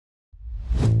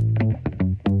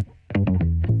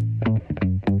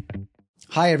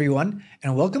Hi, everyone,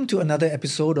 and welcome to another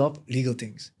episode of Legal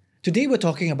Things. Today, we're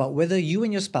talking about whether you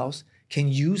and your spouse can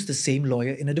use the same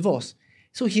lawyer in a divorce.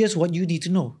 So, here's what you need to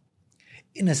know.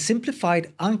 In a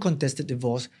simplified, uncontested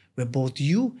divorce where both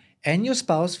you and your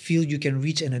spouse feel you can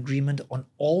reach an agreement on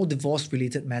all divorce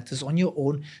related matters on your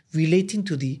own relating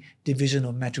to the division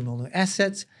of matrimonial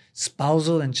assets,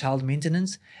 spousal and child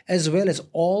maintenance, as well as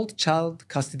all child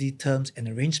custody terms and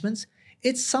arrangements,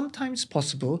 it's sometimes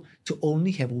possible to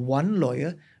only have one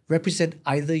lawyer represent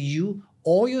either you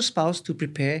or your spouse to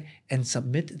prepare and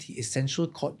submit the essential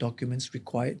court documents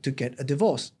required to get a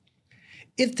divorce.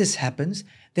 If this happens,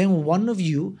 then one of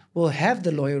you will have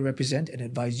the lawyer represent and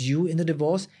advise you in the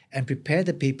divorce and prepare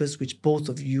the papers which both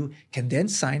of you can then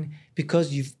sign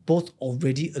because you've both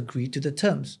already agreed to the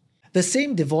terms. The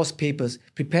same divorce papers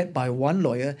prepared by one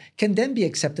lawyer can then be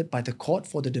accepted by the court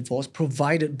for the divorce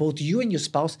provided both you and your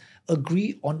spouse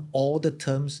agree on all the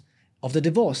terms of the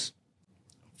divorce.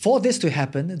 For this to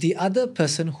happen, the other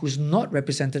person who's not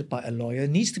represented by a lawyer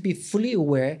needs to be fully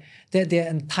aware that they are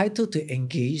entitled to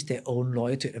engage their own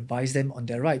lawyer to advise them on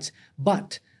their rights,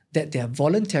 but that they are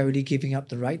voluntarily giving up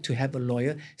the right to have a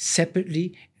lawyer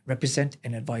separately represent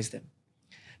and advise them.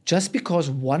 Just because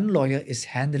one lawyer is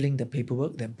handling the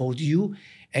paperwork that both you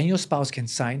and your spouse can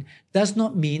sign does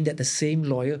not mean that the same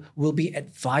lawyer will be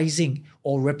advising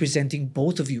or representing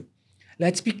both of you.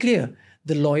 Let's be clear.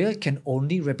 The lawyer can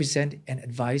only represent and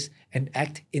advise and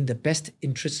act in the best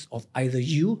interests of either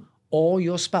you or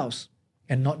your spouse,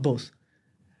 and not both.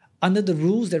 Under the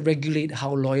rules that regulate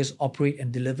how lawyers operate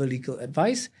and deliver legal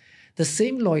advice, the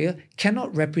same lawyer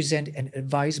cannot represent and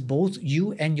advise both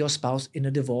you and your spouse in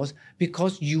a divorce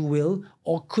because you will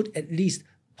or could at least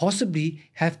possibly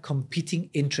have competing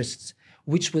interests,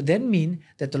 which would then mean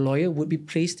that the lawyer would be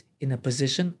placed in a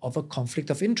position of a conflict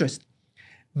of interest,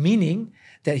 meaning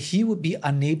that he would be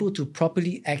unable to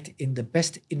properly act in the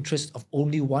best interest of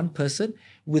only one person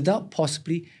without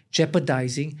possibly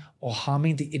jeopardizing or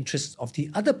harming the interests of the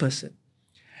other person.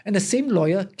 And the same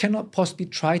lawyer cannot possibly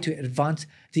try to advance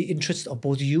the interests of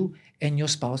both you and your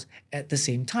spouse at the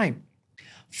same time.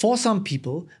 For some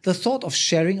people, the thought of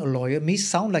sharing a lawyer may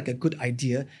sound like a good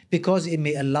idea because it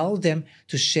may allow them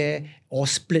to share or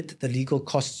split the legal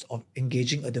costs of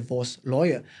engaging a divorce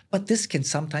lawyer. But this can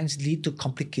sometimes lead to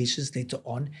complications later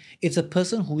on if the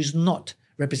person who is not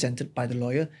represented by the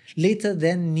lawyer later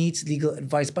then needs legal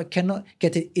advice but cannot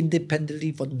get it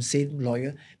independently from the same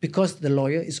lawyer because the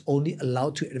lawyer is only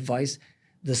allowed to advise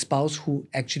the spouse who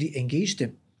actually engaged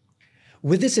him.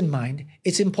 With this in mind,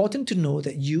 it's important to know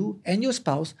that you and your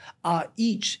spouse are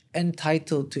each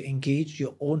entitled to engage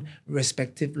your own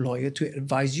respective lawyer to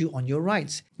advise you on your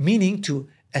rights, meaning to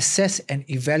assess and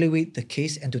evaluate the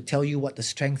case and to tell you what the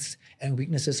strengths and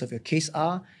weaknesses of your case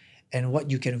are and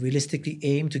what you can realistically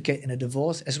aim to get in a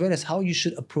divorce, as well as how you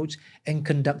should approach and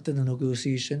conduct the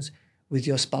negotiations with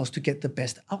your spouse to get the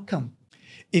best outcome.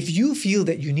 If you feel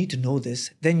that you need to know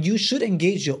this, then you should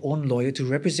engage your own lawyer to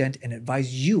represent and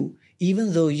advise you,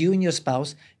 even though you and your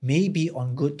spouse may be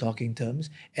on good talking terms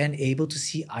and able to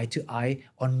see eye to eye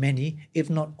on many, if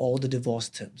not all, the divorce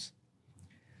terms.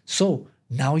 So,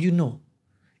 now you know.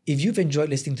 If you've enjoyed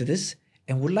listening to this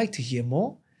and would like to hear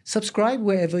more, subscribe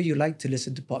wherever you like to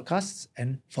listen to podcasts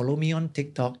and follow me on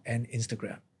TikTok and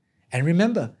Instagram. And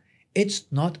remember, it's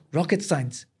not rocket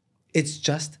science. It's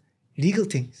just legal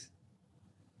things.